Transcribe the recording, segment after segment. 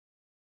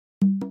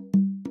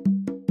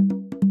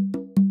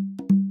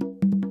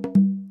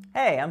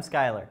Hey, I'm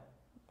Skylar.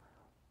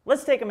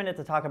 Let's take a minute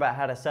to talk about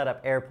how to set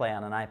up AirPlay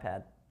on an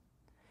iPad.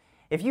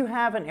 If you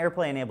have an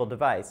AirPlay-enabled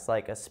device,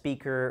 like a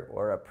speaker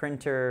or a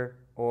printer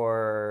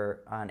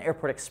or an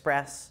Airport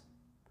Express,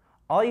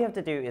 all you have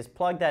to do is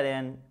plug that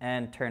in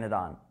and turn it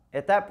on.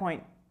 At that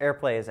point,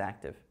 AirPlay is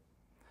active.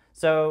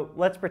 So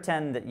let's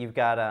pretend that you've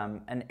got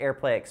an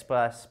AirPlay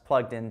Express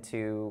plugged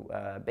into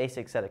a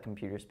basic set of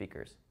computer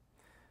speakers.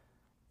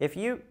 If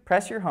you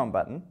press your home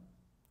button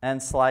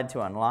and slide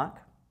to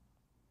unlock,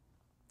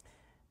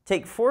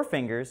 take 4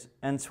 fingers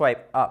and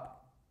swipe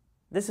up.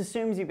 This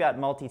assumes you've got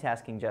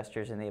multitasking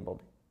gestures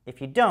enabled.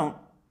 If you don't,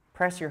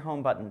 press your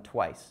home button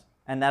twice,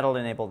 and that'll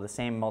enable the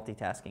same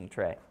multitasking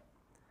tray.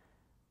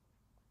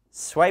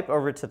 Swipe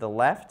over to the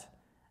left,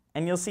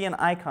 and you'll see an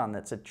icon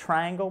that's a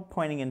triangle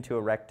pointing into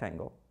a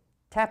rectangle.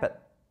 Tap it,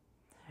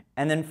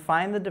 and then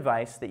find the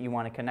device that you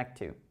want to connect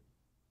to.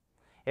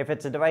 If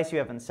it's a device you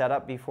haven't set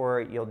up before,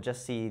 you'll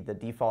just see the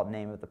default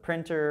name of the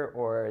printer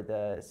or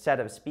the set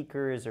of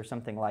speakers or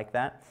something like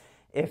that.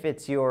 If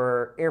it's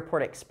your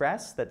Airport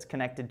Express that's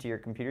connected to your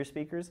computer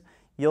speakers,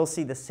 you'll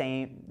see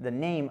the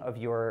name of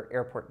your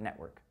airport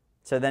network.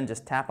 So then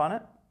just tap on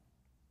it,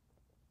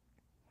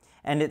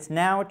 and it's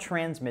now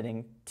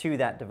transmitting to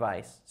that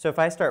device. So if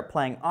I start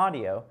playing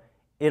audio,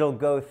 it'll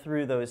go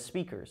through those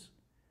speakers.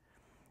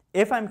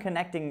 If I'm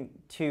connecting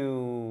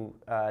to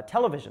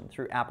television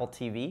through Apple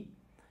TV,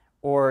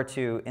 or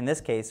to, in this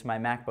case, my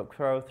MacBook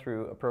Pro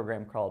through a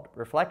program called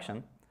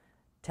Reflection,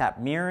 tap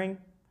mirroring,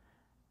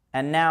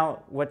 and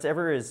now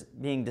whatever is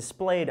being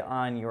displayed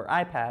on your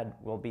iPad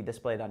will be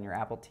displayed on your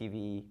Apple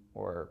TV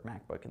or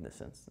MacBook in this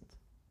instance.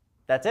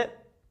 That's it.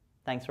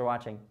 Thanks for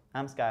watching.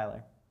 I'm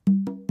Skylar.